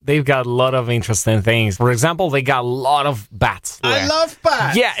they've got a lot of interesting things. For example, they got a lot of bats. I love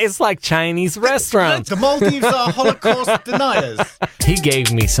bats. Yeah, it's like Chinese restaurants. The Maldives are Holocaust deniers. He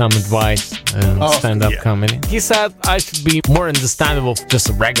gave me some advice in stand-up comedy. He said I should be more understandable for just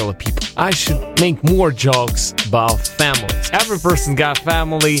regular people. I should make more jokes about families. Every person got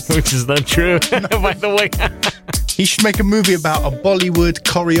family, which is not true, by the way. He should make a movie about a Bollywood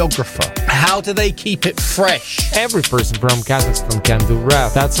choreographer. How do they keep it fresh? Every person from Kazakhstan can do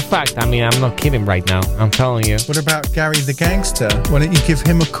rap. That's a fact. I mean, I'm not kidding right now. I'm telling you. What about Gary the Gangster? Why don't you give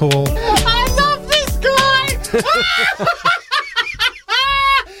him a call? I love this guy!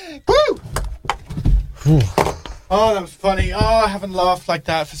 Woo! Oh, that was funny. Oh, I haven't laughed like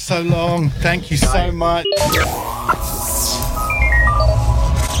that for so long. Thank you so much.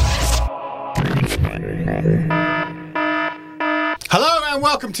 Hello and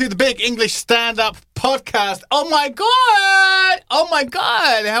welcome to the Big English Stand-Up Podcast. Oh my God! Oh my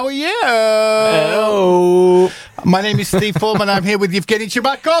God! How are you? Hello. My name is Steve Foreman. I'm here with Yevgeniy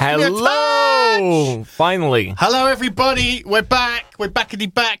Chebatkov. Hello. Finally. Hello, everybody. We're back. We're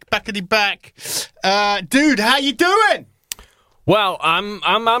backity back. Dude, how you doing? Well, I'm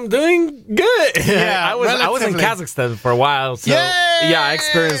doing good. Yeah, I was in Kazakhstan for a while, so I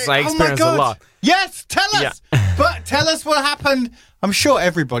experienced a lot. Yes, tell us. Yeah. But tell us what happened. I'm sure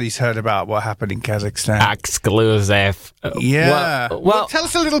everybody's heard about what happened in Kazakhstan. Exclusive. Yeah. Well, tell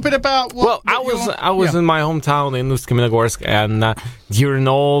us a little bit about what. Well, I was in my hometown in Ust-Kamenogorsk, and during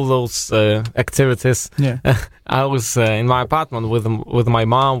all those activities, I was in my apartment with my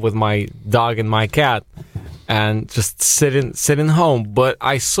mom, with my dog, and my cat, and just sitting home. But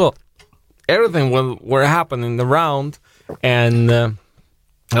I saw everything were happening around, and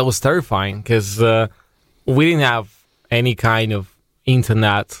that was terrifying because we didn't have any kind of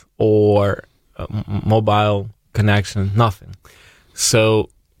internet or mobile connection, nothing. So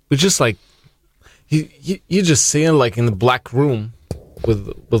we just like you just see it like in the black room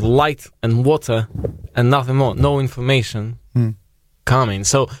with light and water and nothing more, no information coming.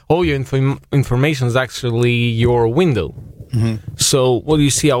 So all your information is actually your window. Mm-hmm. So what you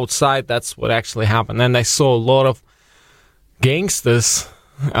see outside, that's what actually happened. And I saw a lot of gangsters,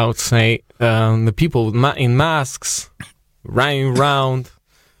 I would say, the people in masks running around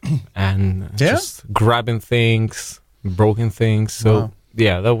and just grabbing things, broken things. So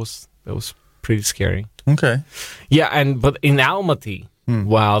that was pretty scary. Okay. Yeah, but in Almaty,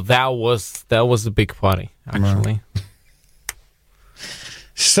 wow, that was a big party actually. Wow.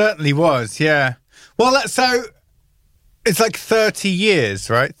 Certainly was, yeah. Well, so it's like 30 years,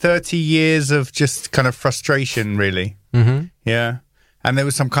 right? 30 years of just kind of frustration, really. Mm-hmm. Yeah. And there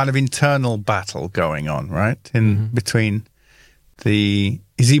was some kind of internal battle going on, right? Between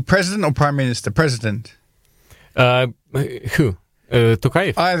is he president or prime minister? President. Who?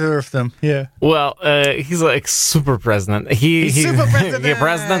 Tokayev? Either of them, yeah. Well, he's like super president. He's super president. He's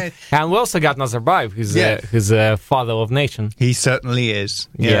president. And we also got Nazarbayev, who's a father of nation. He certainly is.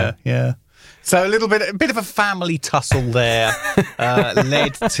 Yeah. So a bit of a family tussle there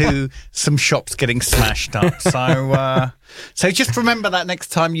led to some shops getting smashed up. So just remember that next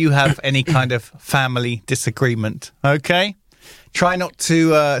time you have any kind of family disagreement, okay? Try not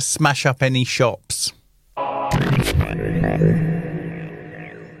to smash up any shops.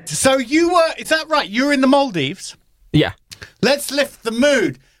 So is that right? You're in the Maldives? Yeah. Let's lift the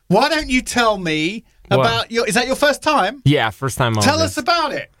mood. Why don't you tell me about is that your first time? Yeah, first time. Tell us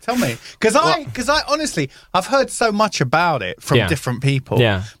about it. Tell me. Because I honestly, I've heard so much about it from different people.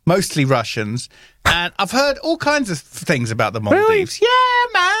 Yeah. Mostly Russians. And I've heard all kinds of things about the Maldives. Really? Yeah,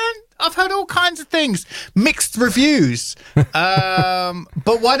 man. I've heard all kinds of things. Mixed reviews. But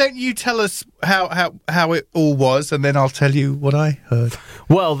why don't you tell us how it all was, and then I'll tell you what I heard.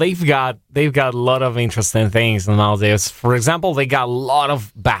 Well, they've got a lot of interesting things in Maldives. For example, they got a lot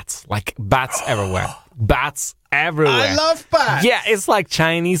of bats, like bats everywhere. Bats everywhere. I love bats. Yeah, it's like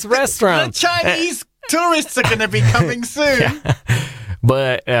Chinese restaurants. The Chinese tourists are going to be coming soon. Yeah.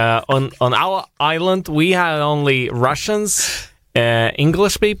 But on our island, we had only Russians,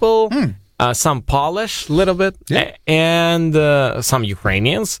 English people, some Polish, a little bit, and some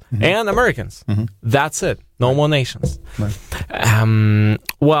Ukrainians and Americans. Mm-hmm. That's it. No more nations. Right.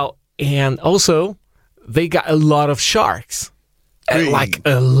 Well, and also they got a lot of sharks, like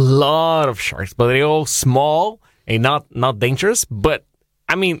a lot of sharks, but they're all small and not dangerous. But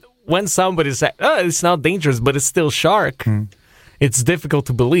I mean, when somebody says, "Oh, it's not dangerous, but it's still shark," it's difficult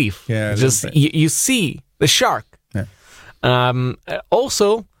to believe. Yeah, just you see the shark. Yeah.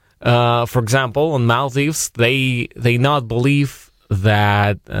 Also, for example, on Maldives, they not believe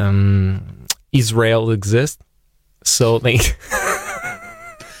that Israel exists, so they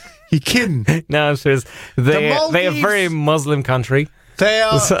You kidding? No, I'm serious. They are a very Muslim country. They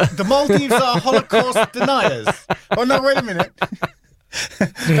are. The Maldives are Holocaust deniers. Oh no! Wait a minute.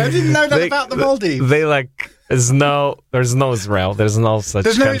 I didn't know that about the Maldives. They there's no Israel. There's no such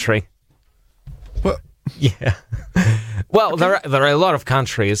country. Well, yeah. Well, there are a lot of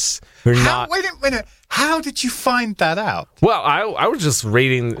countries who are not. Wait a minute. How did you find that out? Well, I was just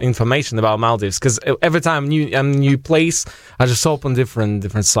reading information about Maldives because every time a new place, I just open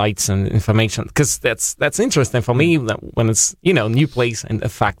different sites and information because that's interesting for me when it's new place and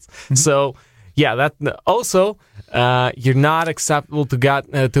facts. Mm-hmm. So yeah, that also you're not acceptable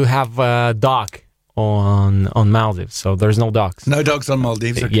to have a dog on Maldives. So there's no dogs. No dogs on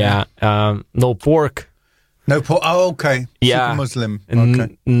Maldives. Okay. Yeah, no pork. No pork. Oh, okay. Yeah, super Muslim.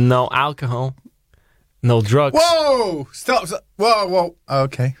 Okay. No alcohol. No drugs. Whoa! Stop. Whoa.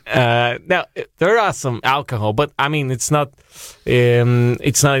 Okay. Now there are some alcohol, but I mean it's not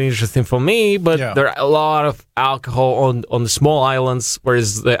interesting for me. But there are a lot of alcohol on the small islands,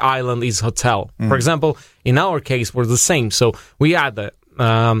 whereas the island is hotel. For example, in our case, we're the same. So we had a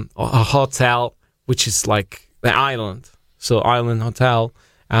hotel, which is like the island, so island hotel,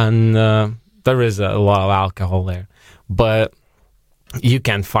 and there is a lot of alcohol there, but you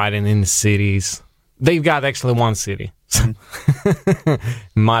can't find it in the cities. They've got actually one city,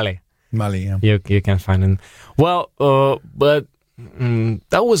 Mali. Mali, yeah. You can find it. Well, but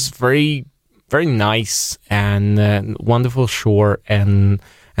that was very, very nice and wonderful shore and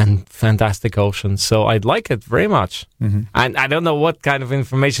fantastic ocean. So I'd like it very much. Mm-hmm. And I don't know what kind of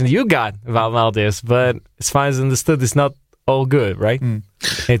information you got about Maldives, but as far as I understood, it's not all good, right?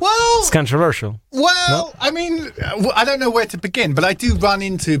 It's controversial. Well, no? I mean, I don't know where to begin, but I've run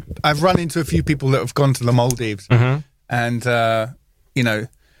into a few people that have gone to the Maldives, and okay,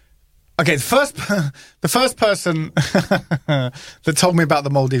 the first person that told me about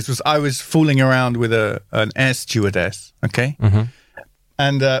the Maldives was I was fooling around with an air stewardess, okay,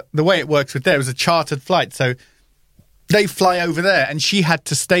 and the way it works with there was a chartered flight, so they fly over there, and she had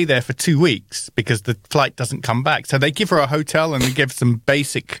to stay there for 2 weeks because the flight doesn't come back. So they give her a hotel and they give some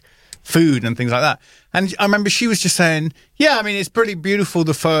basic food and things like that. And I remember she was just saying, yeah, I mean, it's pretty beautiful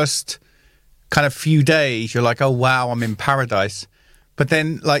the first kind of few days. You're like, oh, wow, I'm in paradise. But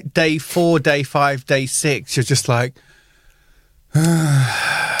then like day 4, day 5, day 6, you're just like,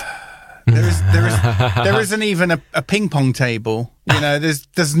 there isn't even a ping pong table.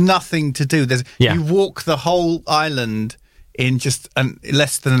 There's nothing to do. You walk the whole island in just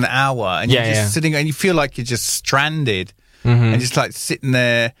less than an hour, and you're just sitting, and you feel like you're just stranded, and just like sitting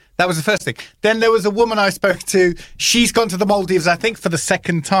there. That was the first thing. Then there was a woman I spoke to. She's gone to the Maldives, I think, for the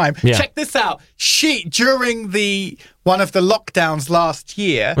second time. Yeah. Check this out. During one of the lockdowns last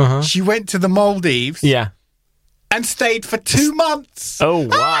year, she went to the Maldives. Yeah. And stayed for 2 months. Oh,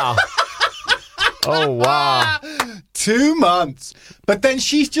 wow. Oh, wow. 2 months. But then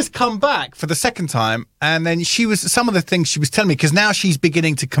she's just come back for the second time. And then some of the things she was telling me, because now she's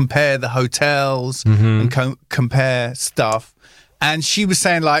beginning to compare the hotels and compare stuff. And she was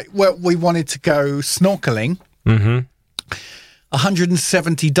saying, like, well, we wanted to go snorkeling.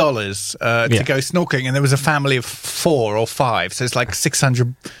 $170 to go snorkeling, and there was a family of 4 or 5, so it's like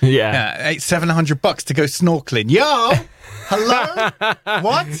 $600, $700 to go snorkeling. Yo, hello,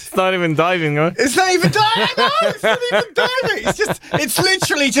 what? It's not even diving, huh? It's not even diving. No, it's not even diving. It's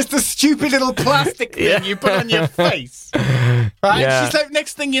literally just a stupid little plastic thing you put on your face, right? Yeah. She's like,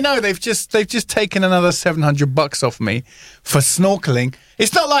 next thing you know, they've just taken another $700 off me for snorkeling.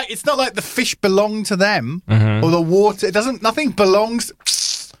 It's not like the fish belong to them or the water. Nothing belongs.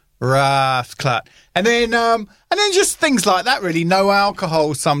 Clat. And then just things like that. Really, no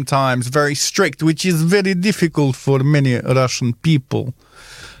alcohol. Sometimes very strict, which is very difficult for many Russian people.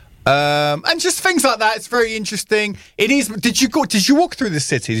 And just things like that. It's very interesting. It is. Did you walk through the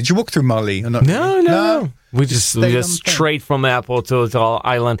city? Did you walk through Mali or not? No. We just straight from the airport to our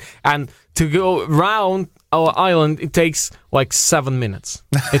island, and to go around our island, it takes like 7 minutes.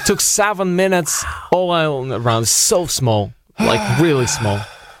 It took 7 minutes all island around. It's so small, like really small.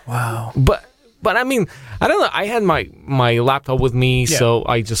 Wow. But I mean, I don't know. I had my laptop with me, so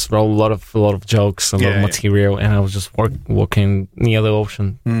I just wrote a lot of jokes, a lot of material, and I was just walking near the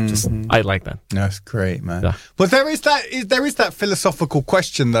ocean. I like that. That's great, man. Yeah. But there is that philosophical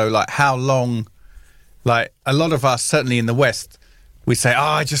question though, like how long? Like a lot of us, certainly in the West, we say,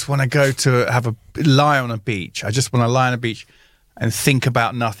 I just want to go to lie on a beach. I just want to lie on a beach and think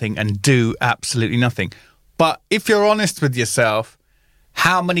about nothing and do absolutely nothing. But if you're honest with yourself,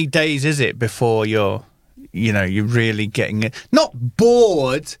 how many days is it before you're really getting it? Not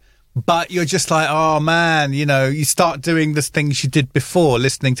bored, but you're just like, oh man, you start doing the things you did before,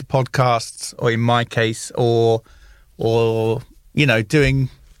 listening to podcasts, or in my case, or doing,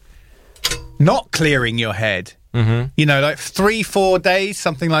 not clearing your head, like 3-4 days,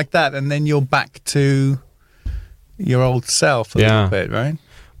 something like that, and then you're back to your old self a little bit, right?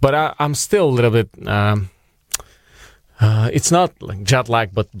 But I'm still a little bit. It's not like jet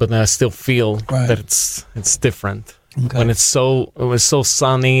lag, but I still feel that it's different. Okay. When it was so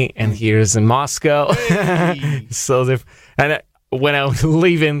sunny, and here's in Moscow, so different. And when I was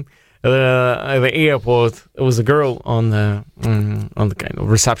leaving the airport, there was a girl on the kind of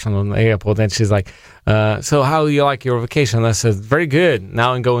reception on the airport, and she's like, "So how do you like your vacation?" I said, "Very good.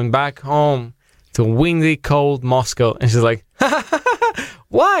 Now I'm going back home to windy, cold Moscow." And she's like,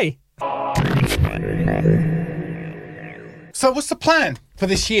 "Why?" So what's the plan for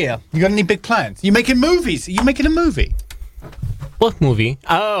this year? You got any big plans? You making movies? Are you making a movie? What movie?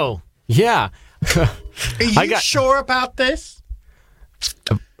 Oh, yeah. Are you sure about this?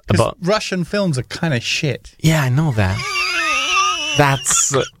 About Russian films are kind of shit. Yeah, I know that.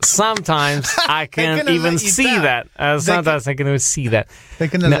 That's sometimes I can't even see that. Sometimes I can even see that. They're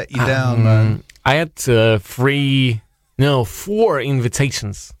gonna let you down, man. I had 4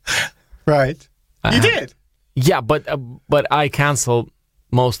 invitations. Right. You did? Yeah, but I canceled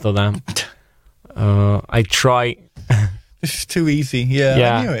most of them. I try. It's too easy.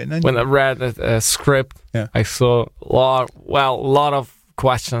 Yeah, I knew it. When I read a script, I saw a lot of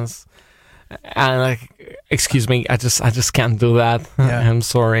questions, and excuse me, I just can't do that. I'm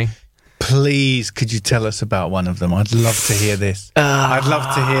sorry. Please, could you tell us about one of them? I'd love to hear this. I'd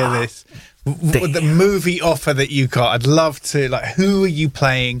love to hear this. The movie offer that you got. I'd love to. Who are you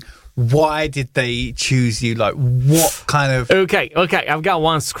playing? Why did they choose you? What kind of... Okay. I've got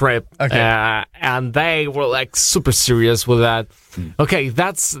one script. Okay. And they were super serious with that. Okay,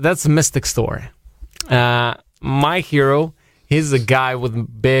 that's a mystic story. My hero, he's a guy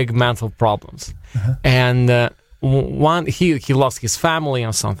with big mental problems. And he lost his family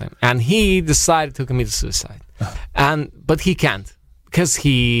or something. And he decided to commit suicide. But he can't. Because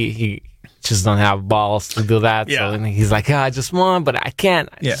he just don't have balls to do that. So he's like, I just want, but I can't.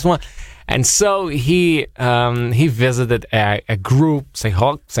 I just want. And so he visited a group,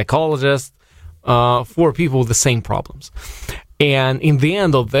 psychologist, for people with the same problems. And in the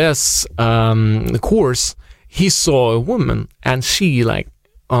end of this course, he saw a woman, and she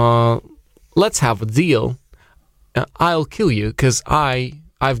let's have a deal. I'll kill you because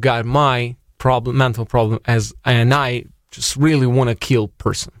I've got my mental problem, and I just really want to kill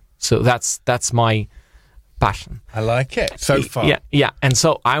person. So that's my passion. I like it so far. Yeah. And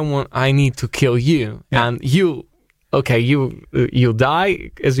so I need to kill you, and you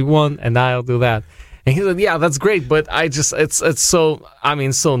die as you want, and I'll do that. And he said, yeah, that's great, but it's so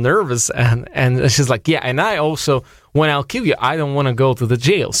nervous, and she's like, yeah, and I also, when I'll kill you, I don't want to go to the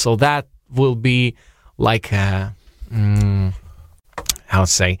jail, so that will be like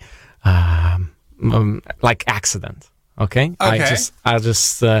like accident. Okay. I just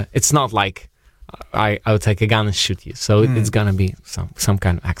it's not like I'll take a gun and shoot you. So it's gonna be some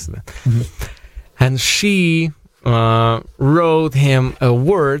kind of accident. And she wrote him a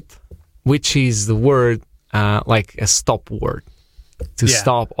word, which is the word like a stop word to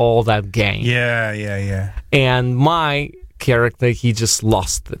stop all that gang. Yeah. And my character, he just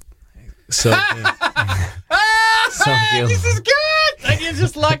lost it. So this is good. And you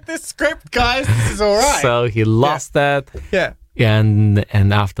just like this script, guys. This is all right. So he lost that. Yeah.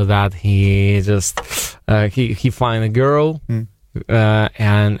 And after that, he just he find a girl,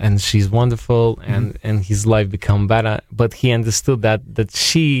 and she's wonderful, and his life become better. But he understood that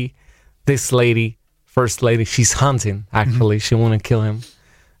this lady, first lady, she's hunting. Actually, she wanna kill him.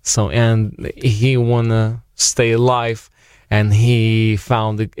 So and he wanna stay alive, and he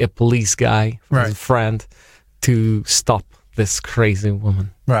found a police guy, a friend, to stop this crazy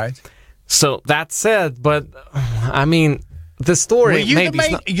woman. Right. So that's it. But I mean, the story. Well,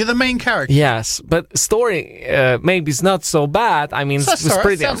 you're the main character. Yes, but story maybe it's not so bad. I mean, it's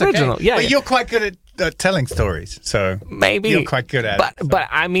pretty original. Okay. Yeah, but you're quite good at telling stories, so maybe you're quite good at it. So. But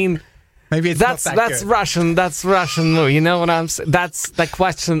I mean, maybe it's that's good. Russian. That's Russian. You know what I'm saying? That's the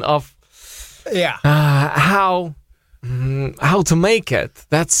question of how to make it.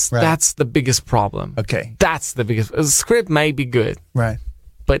 That's the biggest problem. Okay, that's the biggest. The script may be good, right?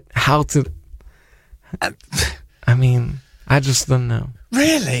 But how to? I mean, I just don't know.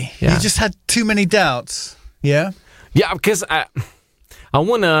 Really? Yeah. You just had too many doubts. Yeah. Yeah, because I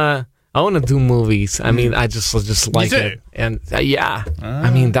wanna do movies. I mean, I just like it, and I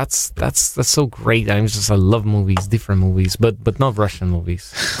mean that's so great. I love movies, different movies, but not Russian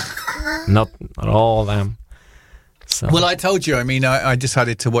movies. not all of them. So. Well, I told you. I mean, I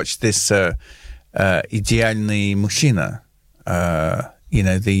decided to watch this Idealny Mushina.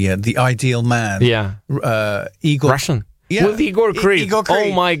 The ideal man. Yeah. Igor. Russian. Yeah. With Igor Creed. Igor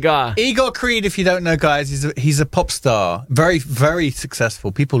Creed. Oh my God. Igor Creed, if you don't know, guys, he's a pop star. Very, very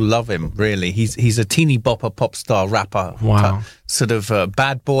successful. People love him, really. He's a teeny bopper pop star rapper. Wow. Sort of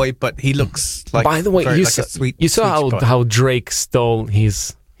bad boy, but he looks like, by the way, a sweet. You saw how Drake stole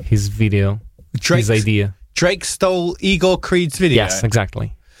his video, his idea. Drake stole Igor Creed's video. Yes,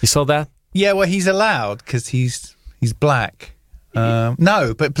 exactly. You saw that? Yeah, well, he's allowed because he's black.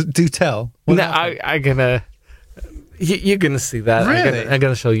 No, but do tell. I'm gonna. You're gonna see that. Really? I'm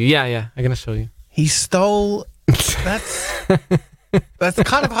gonna show you. Yeah. I'm gonna show you. He stole. That's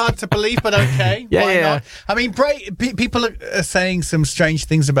kind of hard to believe, but okay. Why not? I mean, people are saying some strange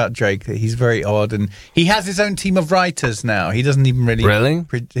things about Drake. That he's very odd, and he has his own team of writers now. He doesn't even really. Really?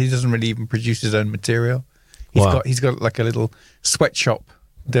 He doesn't really even produce his own material. He's got like a little sweatshop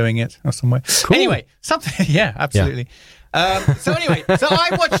doing it or somewhere. Cool. Anyway, something. Yeah, absolutely. So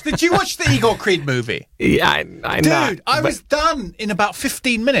I watched. Did you watch the Igor Creed movie? Yeah, I was done in about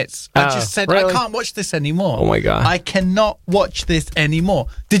 15 minutes. I just said, really? I can't watch this anymore. Oh my God. I cannot watch this anymore.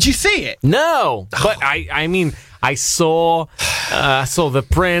 Did you see it? No, but I mean, I saw the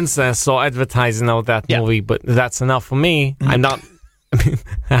prints and I saw advertising of that movie, but that's enough for me. I'm not. I mean,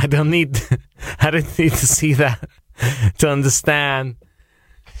 I don't need to see that to understand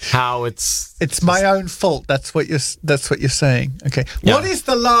how it's my own fault. That's what you're saying. Okay. Yeah. What is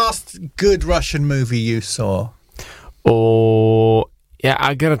the last good Russian movie you saw? Oh, yeah,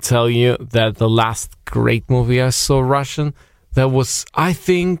 I gotta tell you that the last great movie I saw Russian, that was I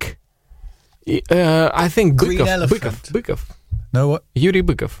think Green Elephant. Bykov. No, what? Yuri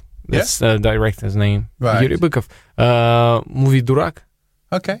Bykov. That's the director's name. Right. Yuri Bykov. Movie Durak.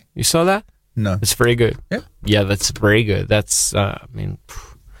 Okay. You saw that? No. It's very good. Yeah. Yeah, that's very good. That's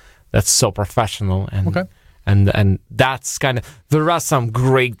that's so professional and that's kind of, there are some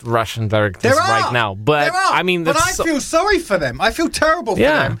great Russian directors right now, but I mean, but I feel sorry for them. I feel terrible for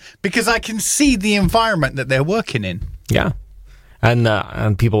them because I can see the environment that they're working in. Yeah,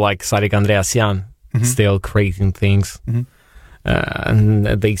 and people like Sarik Andreasyan still creating things, and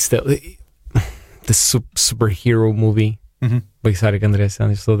they still the superhero movie by Sarik Andreasyan.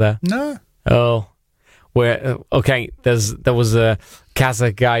 You saw that? No. Oh. Where there was a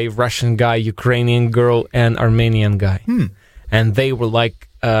Kazakh guy, Russian guy, Ukrainian girl, and Armenian guy, and they were like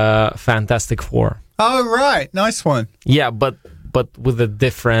Fantastic Four. Oh right, nice one. Yeah, but with the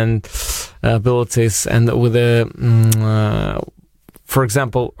different abilities and with for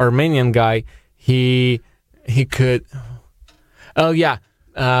example, Armenian guy, he could,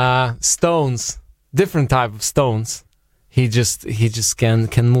 stones, different type of stones. He just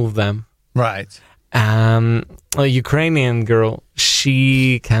can move them. Right. A Ukrainian girl,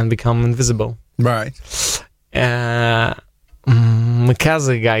 she can become invisible. Right.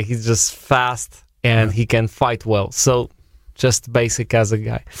 Kazakh guy, he's just fast and he can fight well. So, just basic Kazakh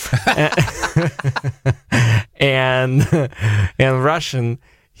guy. and Russian,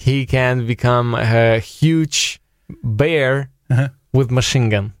 he can become a huge bear with machine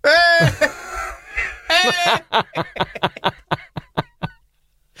gun.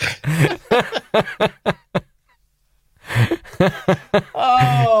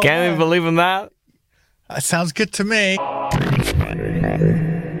 Can you believe in that? That sounds good to me.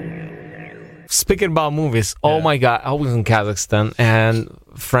 Speaking about movies, oh my God, I was in Kazakhstan and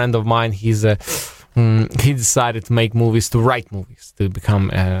a friend of mine, he decided to make movies, to write movies, to become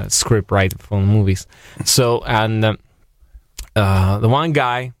a script writer for movies. So, and the one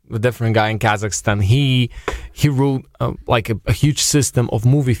guy, the different guy in Kazakhstan, he wrote like a huge system of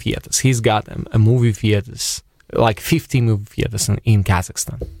movie theaters. He's got a movie theaters, like 50 movie theaters in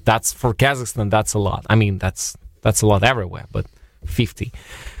Kazakhstan. That's for Kazakhstan, that's a lot. I mean, that's a lot everywhere, but 50.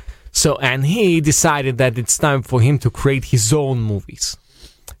 So, and he decided that it's time for him to create his own movies.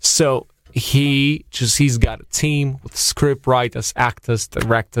 So he's got a team with script writers, actors,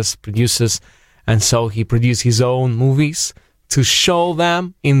 directors, producers, and so he produced his own movies to show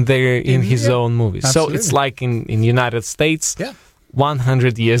them in his own movies. Absolutely. So it's like in United States,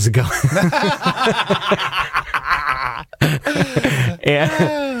 100 years ago.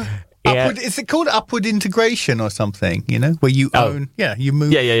 Is it called upward integration or something? You know, where you own, you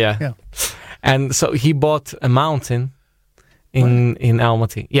move. Yeah. And so he bought a mountain in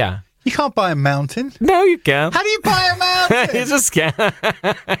Almaty. Yeah. You can't buy a mountain. No, you can't. How do you buy a mountain? You just can't.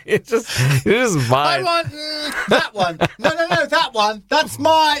 you just buy. I want that one. No, that one. That's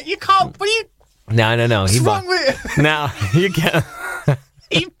mine. You can't. What are you? No. What's wrong with? No, you can't.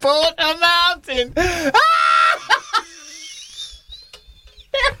 He bought a mountain.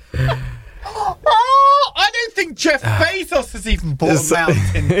 Oh, I don't think Jeff Bezos has even bought a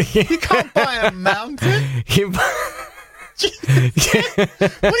mountain. You can't buy a mountain. What do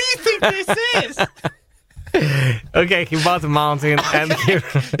you think this is? Okay, he bought a mountain and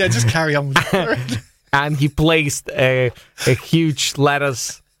yeah, just carry on with it. And he placed a huge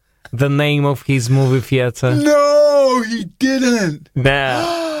letters, the name of his movie theater. No, he didn't.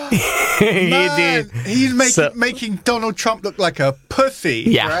 No, he did. He's making Donald Trump look like a pussy.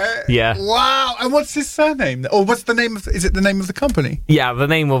 Yeah, right? yeah. Wow. And what's his surname? Or what's the name of? Is it the name of the company? Yeah, the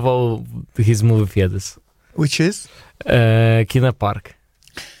name of all his movie theaters. Which is Kinopark.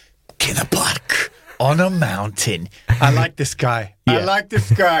 Kinopark. On a mountain. I like this guy. Yeah. I like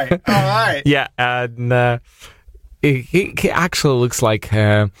this guy. All right. Yeah, and he actually looks like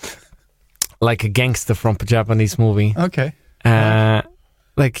a gangster from a Japanese movie. Okay.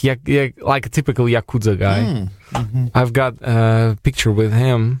 Like a typical Yakuza guy. Mm-hmm. I've got a picture with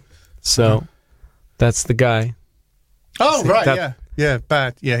him, so that's the guy. Oh, right, yeah. Yeah,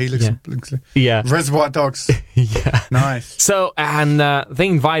 bad. Yeah, he looks yeah. Reservoir Dogs. Yeah. Nice. So, and they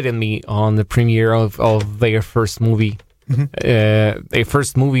invited me on the premiere of their first movie. Mm-hmm. Their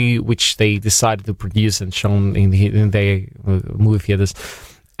first movie, which they decided to produce and show in their movie theaters.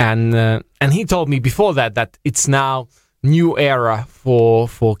 And he told me before that it's now new era for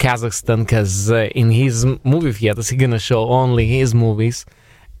Kazakhstan, because in his movie theaters, he's going to show only his movies.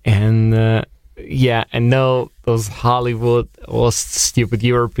 And... yeah, and no those Hollywood or stupid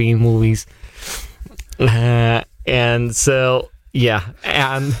European movies. And so, yeah,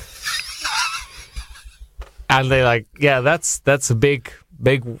 and they like, yeah, that's a big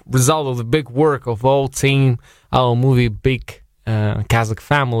result of the big work of all team, our movie, Big Kazakh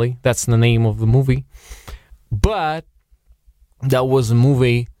Family. That's the name of the movie. But that was a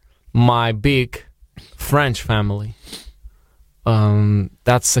movie, My Big French Family.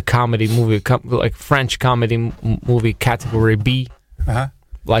 That's a comedy movie, like French comedy movie category B,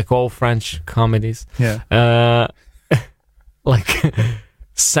 like all French comedies. Yeah. Like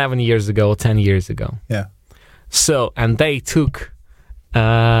 7 years ago, 10 years ago. Yeah. So, and they took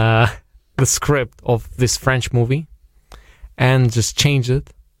the script of this French movie and just changed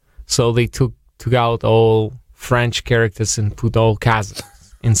it. So they took out all French characters and put all Kazakhs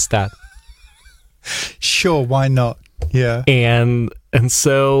instead. Sure, why not? Yeah. And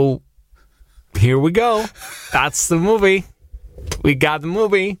so here we go. That's the movie. We got the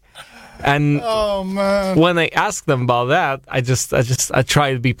movie. And oh, man. When I asked them about that, I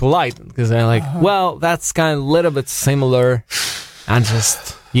try to be polite, because they're like, well, that's kind of a little bit similar, and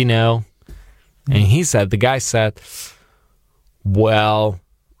just, you know. And the guy said, well,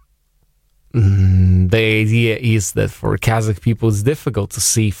 the idea is that for Kazakh people, it's difficult to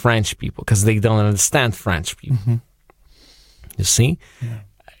see French people because they don't understand French people. Mm-hmm. You see? Yeah.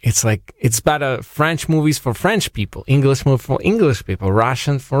 It's like, it's better French movies for French people, English movies for English people,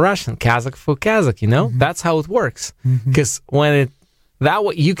 Russian for Russian, Kazakh for Kazakh, you know? Mm-hmm. That's how it works. Because that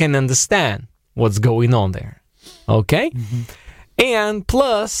way you can understand what's going on there. Okay? Mm-hmm. And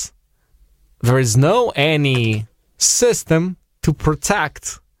plus, there is no any system to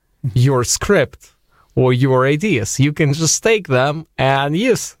protect your script or your ideas. You can just take them and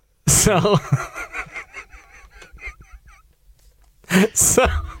use. So... So,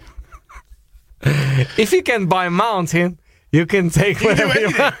 if you can buy a mountain, you can take whatever you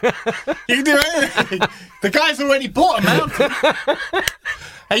want. You can do anything. The guy's already bought a mountain.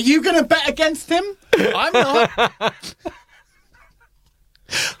 Are you going to bet against him? I'm not.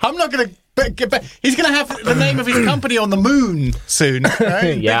 I'm not going to bet. He's going to have the name of his company on the moon soon,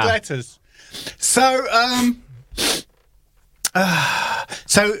 right? In big letters. So, are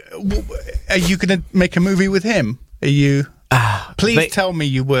you going to make a movie with him? Are you... Please tell me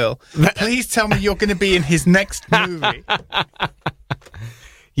you will. Please tell me you're going to be in his next movie.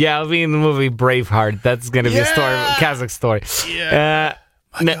 Yeah, I'll be in the movie Braveheart. That's going to be a story, a Kazakh story. Yeah.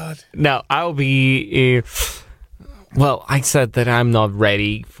 God. No, I'll be... well, I said that I'm not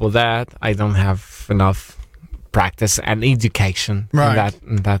ready for that. I don't have enough practice and education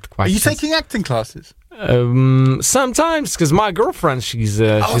in that question. Are you taking acting classes? Sometimes, because my girlfriend, she's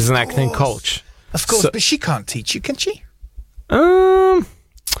an acting coach. Of course, but she can't teach you, can she?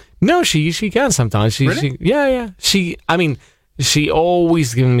 No, she can sometimes. Really? She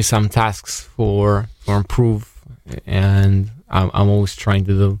always gives me some tasks for improve, and I'm always trying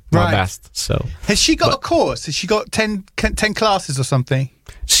to do my best. So has she got a course? Has she got 10 classes or something?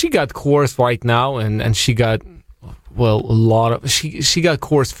 She got course right now, and she got a lot of... She got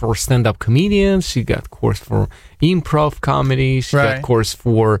course for stand-up comedians. She got course for improv comedy. She got course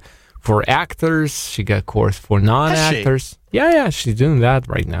for actors. She got course for non-actors. Yeah, she's doing that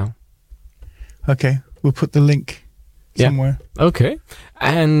right now. Okay, we'll put the link somewhere. Okay.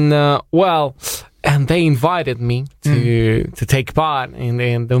 And, and they invited me to take part in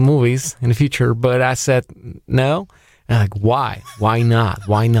the movies in the future, but I said no. And I'm like, why? Why not?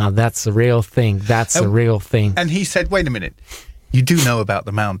 Why not? That's a real thing. That's a real thing. And he said, wait a minute. You do know about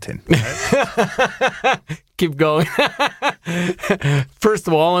the mountain, right? Keep going. First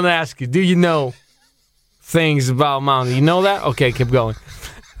of all, I want to ask you, do you know things about mountain? You know that? Okay, keep going.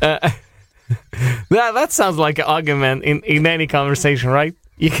 That sounds like an argument in any conversation, right?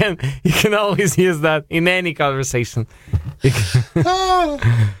 You can always use that in any conversation.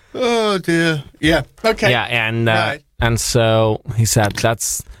 Oh dear. Yeah. Okay. Yeah, and so he said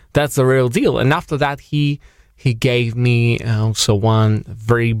that's the real deal. And after that, he gave me also one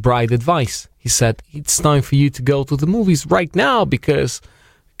very bright advice. He said, it's time for you to go to the movies right now, because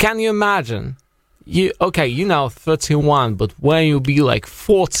can you imagine? You're now 31, but when you be like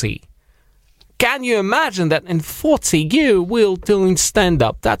 40, can you imagine that in 40 you will doing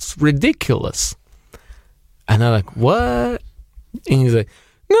stand-up? That's ridiculous. And I'm like, what? And he's like,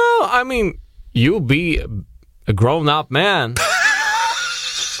 no, I mean, you'll be a grown-up man.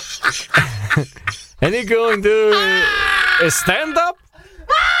 And you're going to a stand-up?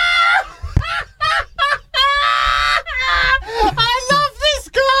 I love this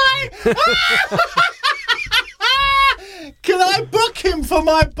guy! Can I book him for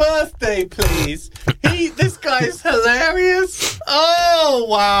my birthday, please? This guy is hilarious. Oh,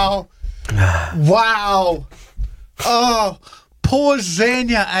 wow. Wow. Oh, poor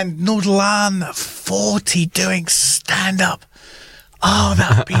Xenia and Nurlan, 40, doing stand-up. Oh,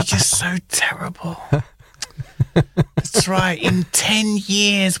 that would be just so terrible. That's right. In 10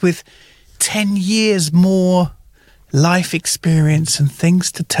 years, with 10 years more life experience and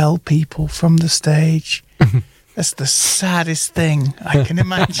things to tell people from the stage. That's the saddest thing I can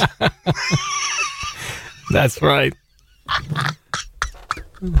imagine. That's right.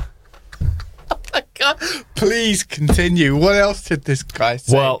 Please continue. What else did this guy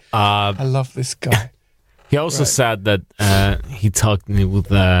say? Well, I love this guy. He also said that he talked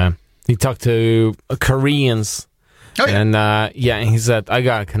to Koreans. Oh, yeah. And and he said, I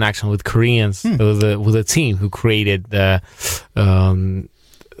got a connection with Koreans, with a team who created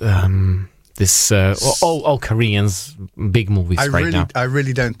all Koreans big movies now. I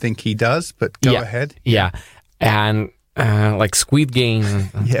really don't think he does, but go ahead. Yeah. And like Squid Game.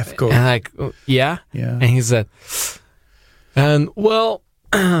 Yeah, of course. And And he said,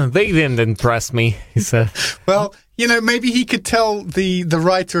 they didn't impress me, he said. Well, maybe he could tell the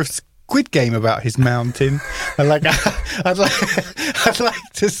writer of Squid Game about his mountain. I'd like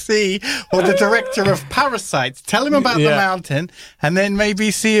to see, or the director of Parasites, tell him about the mountain, and then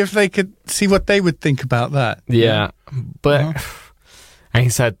maybe see if they could see what they would think about that. Yeah, but and he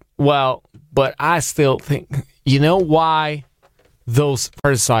said, but I still think, why those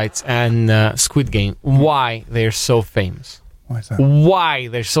Parasites and Squid Game, why they're so famous? Why is that? Why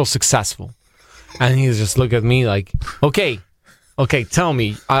they're so successful? And he just looked at me like, okay, tell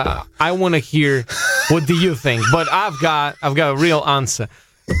me. I want to hear, what do you think? But I've got a real answer.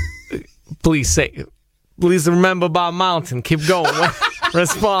 Please remember about mountain. Keep going.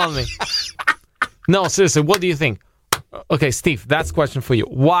 Respond me. No, seriously, what do you think? Okay, Steve, that's a question for you.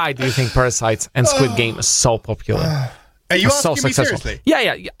 Why do you think Parasites and Squid Game are so popular? Are you asking me seriously?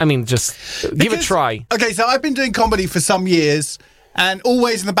 Yeah. I mean, just give it a try. Okay, so I've been doing comedy for some years, and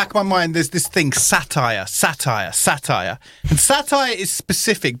always in the back of my mind, there's this thing, satire. And satire is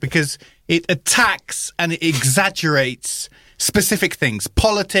specific because it attacks and it exaggerates specific things.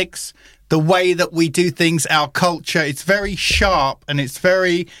 Politics, the way that we do things, our culture. It's very sharp, and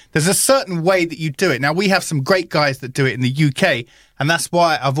there's a certain way that you do it. Now, we have some great guys that do it in the UK, and that's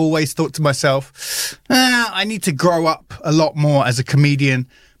why I've always thought to myself, I need to grow up a lot more as a comedian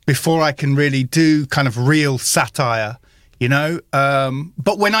before I can really do kind of real satire.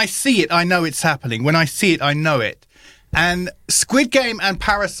 But when I see it, I know it's happening. When I see it, I know it. And Squid Game and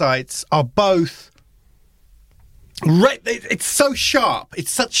Parasites are both... It's so sharp.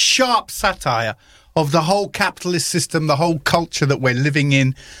 It's such sharp satire of the whole capitalist system, the whole culture that we're living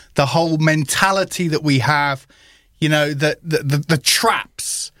in, the whole mentality that we have, the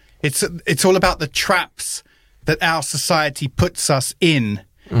traps. It's all about the traps that our society puts us in.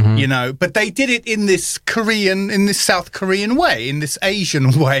 you know, but they did it in this South Korean way, in this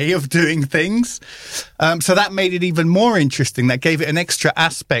Asian way of doing things. So that made it even more interesting. That gave it an extra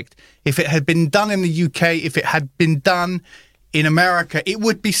aspect. If it had been done in the UK, if it had been done in America, it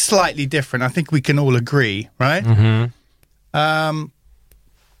would be slightly different. I think we can all agree, right? And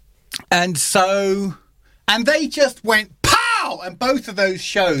they just went pow, and both of those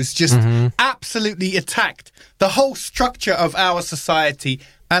shows just absolutely attacked the whole structure of our society.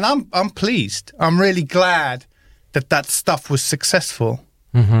 And I'm pleased. I'm really glad that stuff was successful,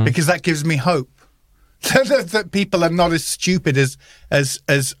 because that gives me hope that people are not as stupid as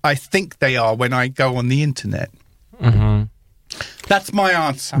I think they are when I go on the internet. That's my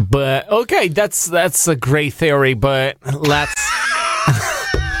answer. But okay, that's a great theory. But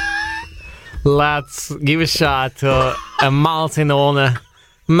let's give a shot to a mountain owner,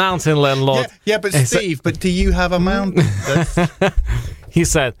 mountain landlord. Yeah, but Steve, but do you have a mountain? He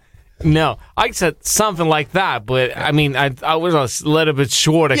said, no. I said something like that, but I mean, I was a little bit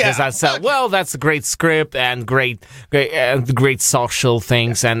shorter because I said, well, that's a great script and great social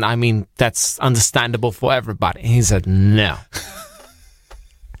things, and I mean, that's understandable for everybody. And he said, no.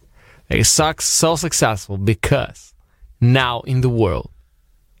 It's so successful because now in the world,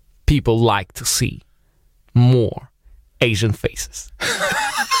 people like to see more Asian faces.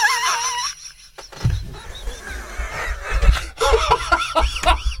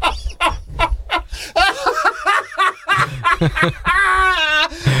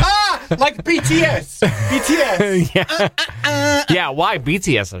 Like BTS. Yeah, why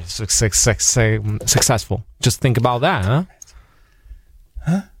BTS are successful? Just think about that,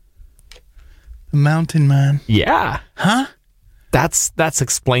 huh? The Mountain Man. Yeah. Huh? That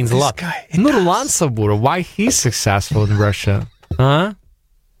explains a lot. Nurlan Sabura, why he's successful in Russia? Huh?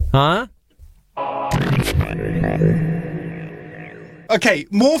 Okay,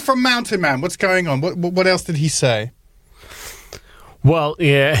 more from Mountain Man. What's going on? What else did he say? Well,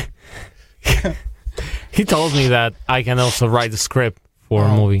 yeah. He told me that I can also write a script for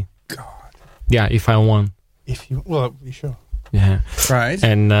a movie. God. Yeah, if I want. Well, you sure? Yeah. Right.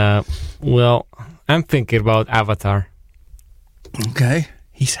 And, well, I'm thinking about Avatar. Okay.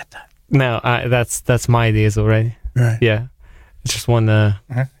 He said that. No, that's my ideas already. Right. Yeah. I just want to...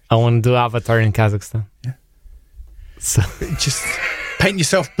 I want to do Avatar in Kazakhstan. Yeah. So just paint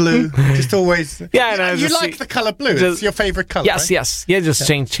yourself blue. Just always... Yeah, no, you like the colour blue. It's your favourite colour, Yes, right? yes. Yeah, just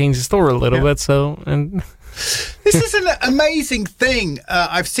change the story a little bit, so... And this is an amazing thing.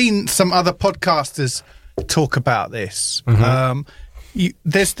 I've seen some other podcasters talk about this.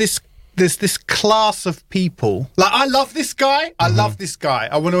 There's this class of people. Like, I love this guy. I love this guy.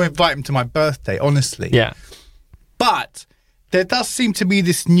 I want to invite him to my birthday, honestly. Yeah. But there does seem to be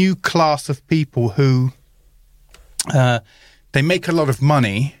this new class of people who they make a lot of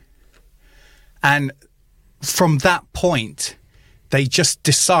money, and from that point, they just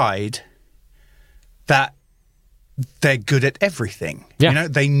decide that they're good at everything. Yeah. You know,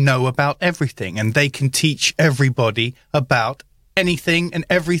 they know about everything, and they can teach everybody about anything and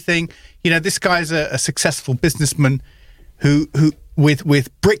everything. You know, this guy's a successful businessman who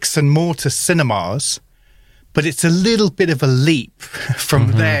with bricks and mortar cinemas, but it's a little bit of a leap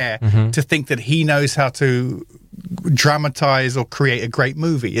from there to think that he knows how to dramatize or create a great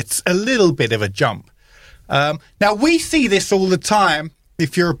movie. It's a little bit of a jump. Now, we see this all the time.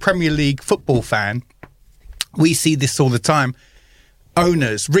 If you're a Premier League football fan, we see this all the time.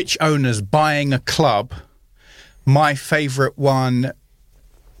 Owners, rich owners buying a club. My favourite one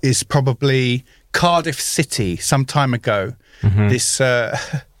is probably Cardiff City. Some time ago, this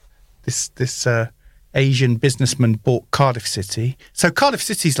Asian businessman bought Cardiff City. So Cardiff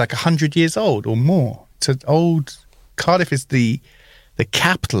City is like 100 years old or more. It's an old... Cardiff is the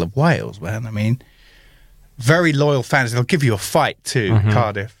capital of Wales, man. I mean, very loyal fans. They'll give you a fight too,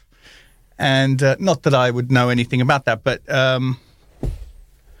 Cardiff. And not that I would know anything about that, but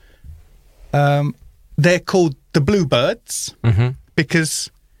they're called the Bluebirds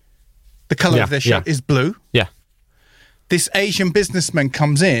because the colour of their shirt is blue. Yeah. This Asian businessman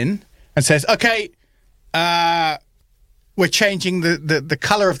comes in and says, okay, we're changing the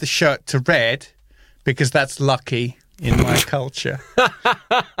colour of the shirt to red because that's lucky in my culture.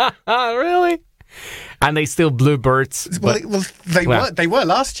 Really? And they still Bluebirds. Well, they were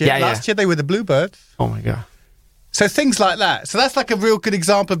last year. Last year they were the Bluebirds. Oh my God. So things like that. So that's like a real good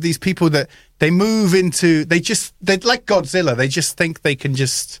example of these people that they move into, they're like Godzilla. They just think they can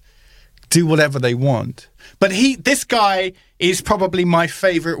just do whatever they want. But this guy is probably my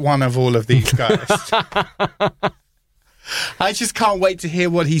favorite one of all of these guys. I just can't wait to hear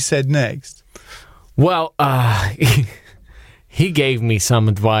what he said next. Well, he gave me some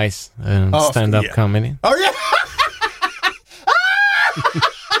advice on stand-up comedy. Oh yeah.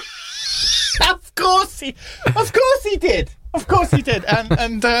 Of course he did.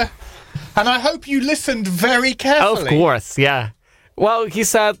 And I hope you listened very carefully. Of course, yeah. Well, he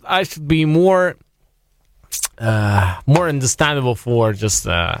said I should be more understandable for just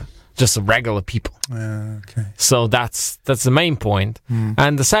regular people. Okay. So that's the main point.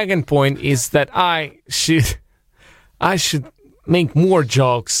 And the second point is that I should make more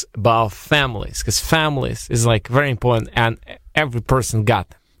jokes about families, because families is like very important, and every person got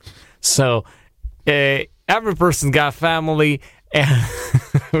them. So every person got family, and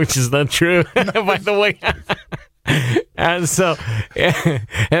which is not true, by the way. And so every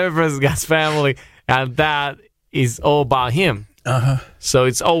person got family, and that is all about him. So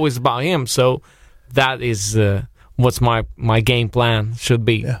it's always about him. So that is what's my game plan should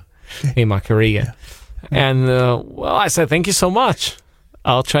be in my career. Yeah. And well, I said thank you so much.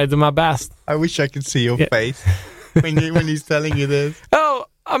 I'll try to do my best. I wish I could see your face when he's telling you this. Oh,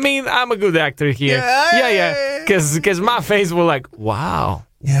 I mean, I'm a good actor here. Yeah. Because my face was like, wow.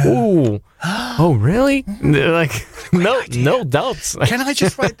 Yeah. Ooh. Oh, really? Like, no doubts. Can I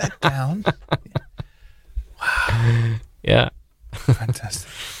just write that down? Wow. Yeah.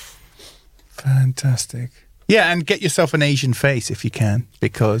 Fantastic. Yeah, and get yourself an Asian face if you can,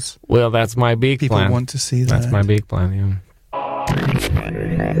 because that's my big people plan. Want to see that. That's my big plan. Yeah.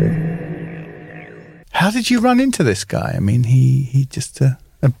 How did you run into this guy? I mean, he just a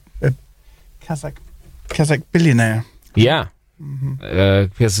Kazakh billionaire. Yeah,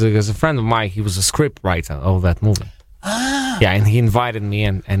 because a friend of mine, he was a script writer of that movie. Yeah, and he invited me,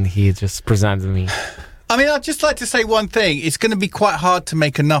 and he just presented me. I mean, I'd just like to say one thing. It's going to be quite hard to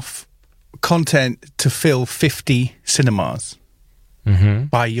make enough content to fill 50 cinemas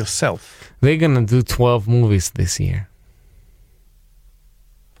by yourself. They're going to do 12 movies this year.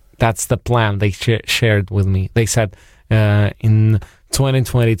 That's the plan they shared with me. They said in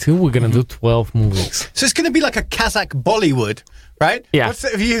 2022, we're going to do 12 movies. So it's going to be like a Kazakh Bollywood, right? Yeah.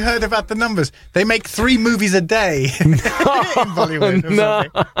 Have you heard about the numbers? They make 3 movies a day in Bollywood or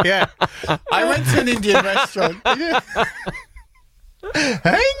something. Yeah. I went to an Indian restaurant.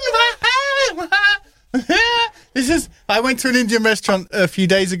 I went to an Indian restaurant a few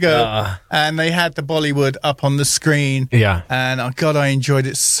days ago, and they had the Bollywood up on the screen. Yeah, and I enjoyed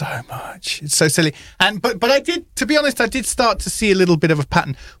it so much. It's so silly. And but I did, to be honest, I did start to see a little bit of a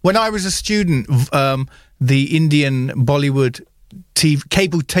pattern when I was a student. The Indian Bollywood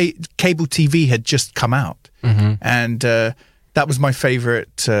cable TV had just come out, and that was my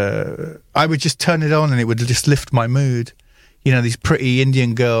favorite. I would just turn it on, and it would just lift my mood. You know, these pretty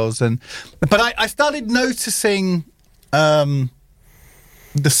Indian girls. But I started noticing the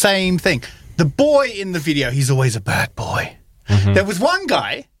same thing. The boy in the video, he's always a bad boy. There was one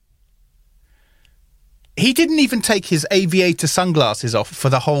guy, he didn't even take his aviator sunglasses off for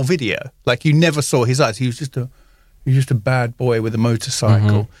the whole video. Like, you never saw his eyes. He was just a bad boy with a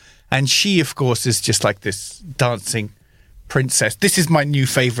motorcycle. And she, of course, is just like this dancing princess. This is my new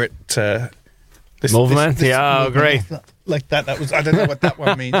favorite movement. Great. Like that was, I don't know what that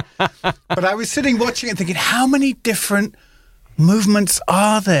one means. But I was sitting watching it thinking, how many different movements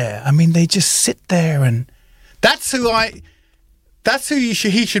are there? I mean, they just sit there, and he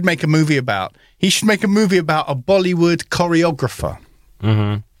should make a movie about. He should make a movie about a Bollywood choreographer.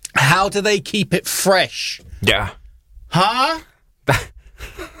 How do they keep it fresh? Yeah. Huh?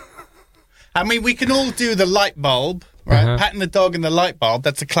 I mean, we can all do the light bulb, right? Patting the dog and the light bulb,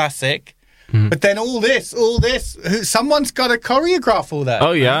 that's a classic. But then all this, someone's got to choreograph all that.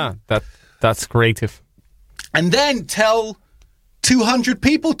 Oh, yeah. That's creative. And then tell 200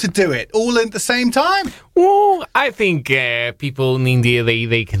 people to do it all at the same time. Well, I think people in India,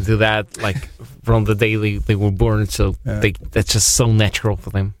 they can do that like from the day they were born. So that's just so natural for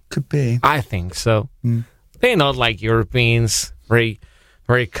them. Could be. I think so. They're not like Europeans, very,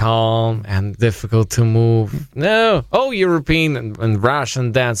 very calm and difficult to move. No. Oh, European and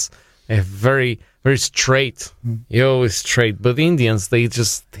Russian dance. Very, very straight. You're always straight. But Indians, they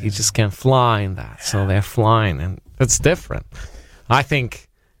just can't fly in that. So they're flying, and that's different. I think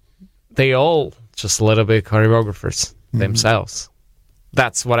they all just a little bit choreographers themselves.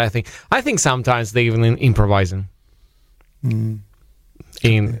 That's what I think. I think sometimes they even improvising. But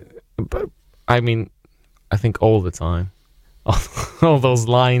I mean, I think all the time. All those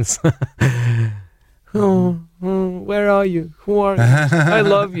lines. Where are you? Who are you? I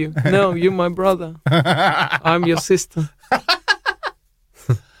love you. No, you're my brother. I'm your sister.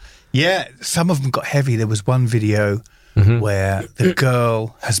 Yeah, some of them got heavy. There was one video where the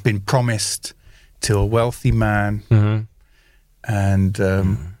girl has been promised to a wealthy man, and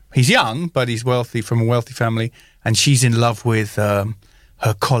he's young, but he's wealthy, from a wealthy family, and she's in love with her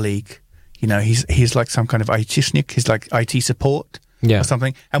colleague. You know, he's like some kind of ITsnik, he's like IT support or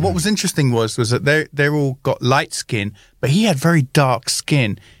something. And what was interesting was that they're all got light skin, but he had very dark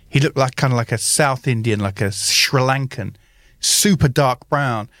skin. He looked like kind of like a South Indian, like a Sri Lankan, super dark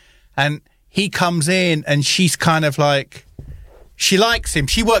brown. And he comes in and she's kind of like, she likes him.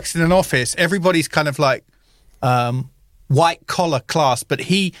 She works in an office. Everybody's kind of like white collar class, but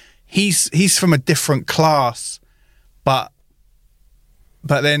he's from a different class. But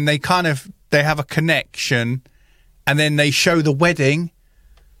then they have a connection, and then they show the wedding,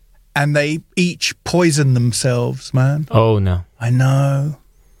 and they each poison themselves, man. Oh no. I know.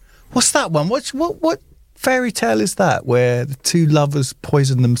 What's that one? What fairy tale is that where the two lovers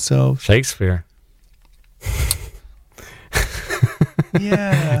poison themselves? Shakespeare.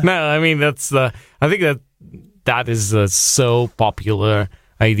 Yeah. No, I mean I think that is a so popular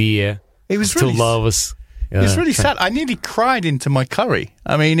idea. It was to really love us. It was really sad. I nearly cried into my curry.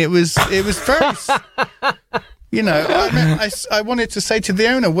 I mean, it was very. You know, I wanted to say to the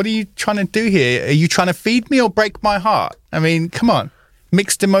owner, "What are you trying to do here? Are you trying to feed me or break my heart?" I mean, come on,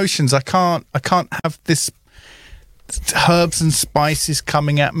 mixed emotions. I can't have this herbs and spices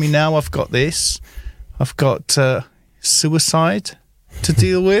coming at me now. I've got this. I've got suicide to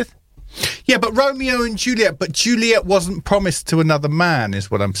deal with. Yeah, but Romeo and Juliet. But Juliet wasn't promised to another man,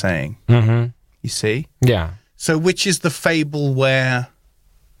 is what I'm saying. Mm-hmm. You see? Yeah. So which is the fable where...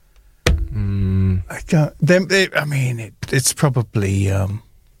 it's probably...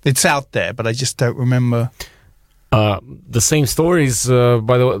 it's out there, but I just don't remember. The same stories,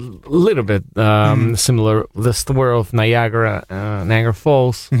 by the way, a little bit similar. The story of Niagara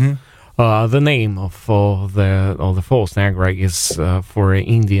Falls. Mm-hmm. The name of all the falls, Niagara, is for an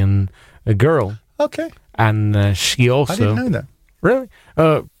Indian girl. Okay. And she also... I didn't know that. Really?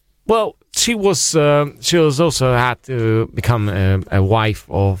 Well... She was also had to become a wife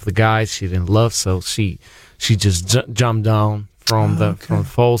of the guy she didn't love, so she just jumped down from the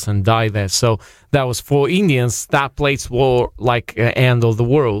falls and died there. So that was for Indians. That place was like end of the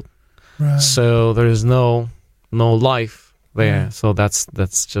world. Right. So there is no life there. Right. So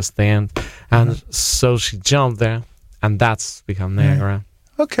that's just the end. And so she jumped there, and that's become Niagara.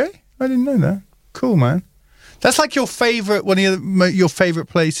 Yeah. Okay, I didn't know that. Cool, man. That's like your favorite, one of your favorite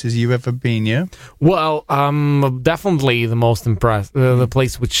places you've ever been, yeah? Well, definitely the most impressed, the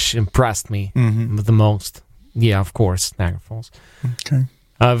place which impressed me the most. Yeah, of course, Niagara Falls. Okay.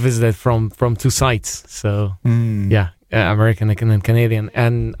 I visited from two sides, so American and Canadian,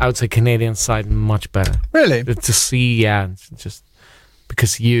 and I would say Canadian side much better. Really? To see, just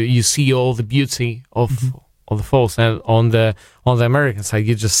because you see all the beauty of. Of the falls, and on the American side,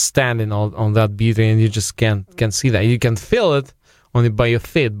 you're just standing on that beauty, and you just can't see that. You can feel it only by your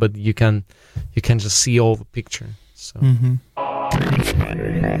feet, but you can just see all the picture. So,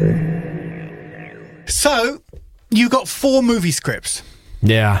 So you got 4 movie scripts.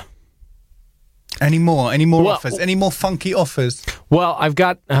 Yeah. Any more offers? Any more funky offers? Well, I've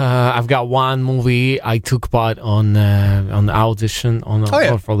got one movie I took part on the audition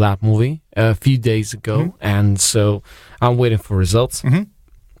for that movie a few days ago, and so I'm waiting for results.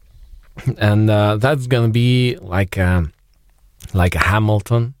 And that's gonna be like a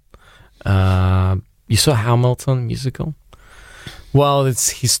Hamilton. You saw Hamilton musical? Well, it's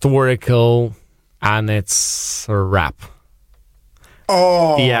historical and it's a rap.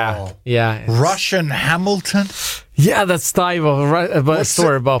 Oh, yeah. Russian Hamilton. Yeah, that's type of a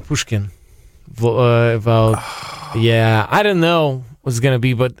story about Pushkin. I don't know what's gonna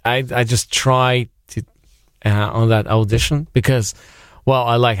be, but I just tried to on that audition because, well,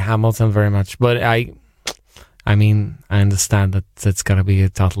 I like Hamilton very much, but I understand that it's gonna be a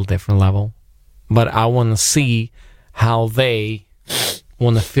total different level, but I want to see how they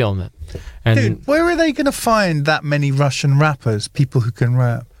want to film it. And dude, where are they going to find that many Russian rappers, people who can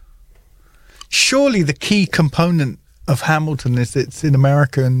rap? Surely the key component of Hamilton is it's in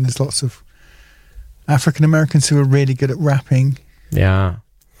America, and there's lots of African Americans who are really good at rapping. Yeah,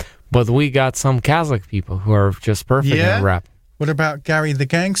 but we got some Kazakh people who are just perfect at rap. What about Gary the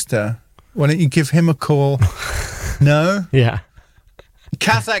Gangster? Why don't you give him a call? No? Yeah.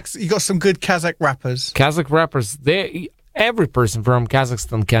 Kazakhs, you got some good Kazakh rappers. Kazakh rappers, every person from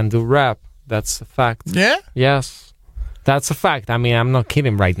Kazakhstan can do rap. That's a fact. Yeah? Yes. That's a fact. I mean, I'm not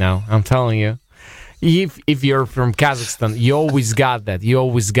kidding right now. I'm telling you. If you're from Kazakhstan, you always got that. You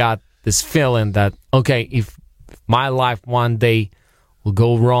always got this feeling that, okay, if my life one day will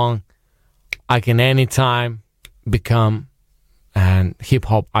go wrong, I can anytime become an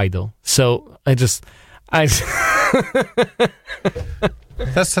hip-hop idol. So I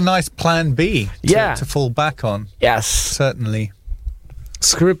That's a nice plan B to fall back on. Yes. Certainly.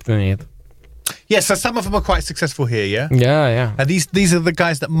 Scripting it. Yeah, so some of them are quite successful here, yeah? Yeah, yeah. And these are the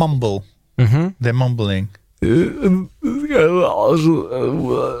guys that mumble. Mm-hmm. They're mumbling.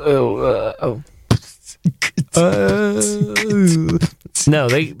 No,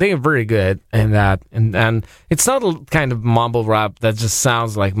 they are very good in that, and it's not a kind of mumble rap that just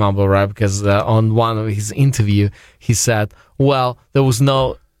sounds like mumble rap, because on one of his interview he said, well, there was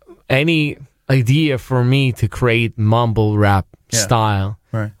no any idea for me to create mumble rap style.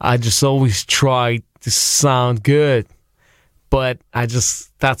 Right. I just always tried to sound good, but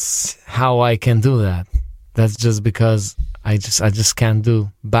that's how I can do that. That's just because I just can't do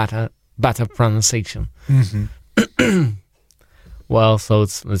better pronunciation. Mm-hmm. Well, so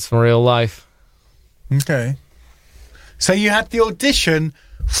it's real life. Okay. So you had the audition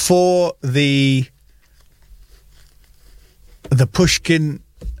for the Pushkin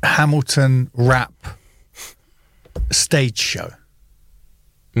Hamilton rap stage show.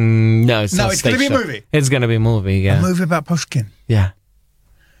 No, it's going to be a movie. It's going to be a movie, yeah. A movie about Pushkin. Yeah.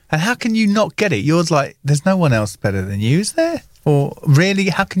 And how can you not get it? Yours like, there's no one else better than you, is there? Or really,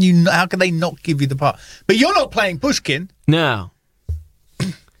 how can they not give you the part? But you're not playing Pushkin. No.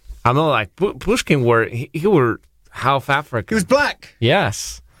 I'm not like Pushkin he were half African. He was black.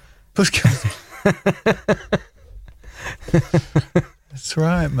 Yes. Pushkin. That's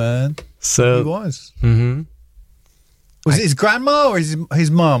right, man. So he was. Mm-hmm. Was it his grandma or his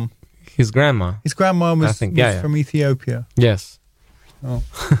mom? His grandma. His grandma was from Ethiopia. Yes. Oh.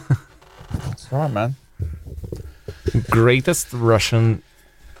 That's right, man. Greatest Russian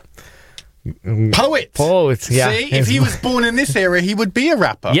poet. Yeah. See, if he was born in this era, he would be a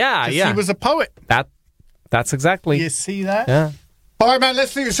rapper. Yeah. He was a poet. That's exactly. You see that? Yeah. All right, man.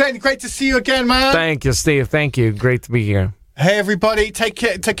 Let's do it. Great to see you again, man. Thank you, Steve. Thank you. Great to be here. Hey, everybody. Take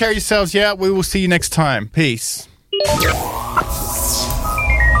care of yourselves. Yeah. We will see you next time. Peace.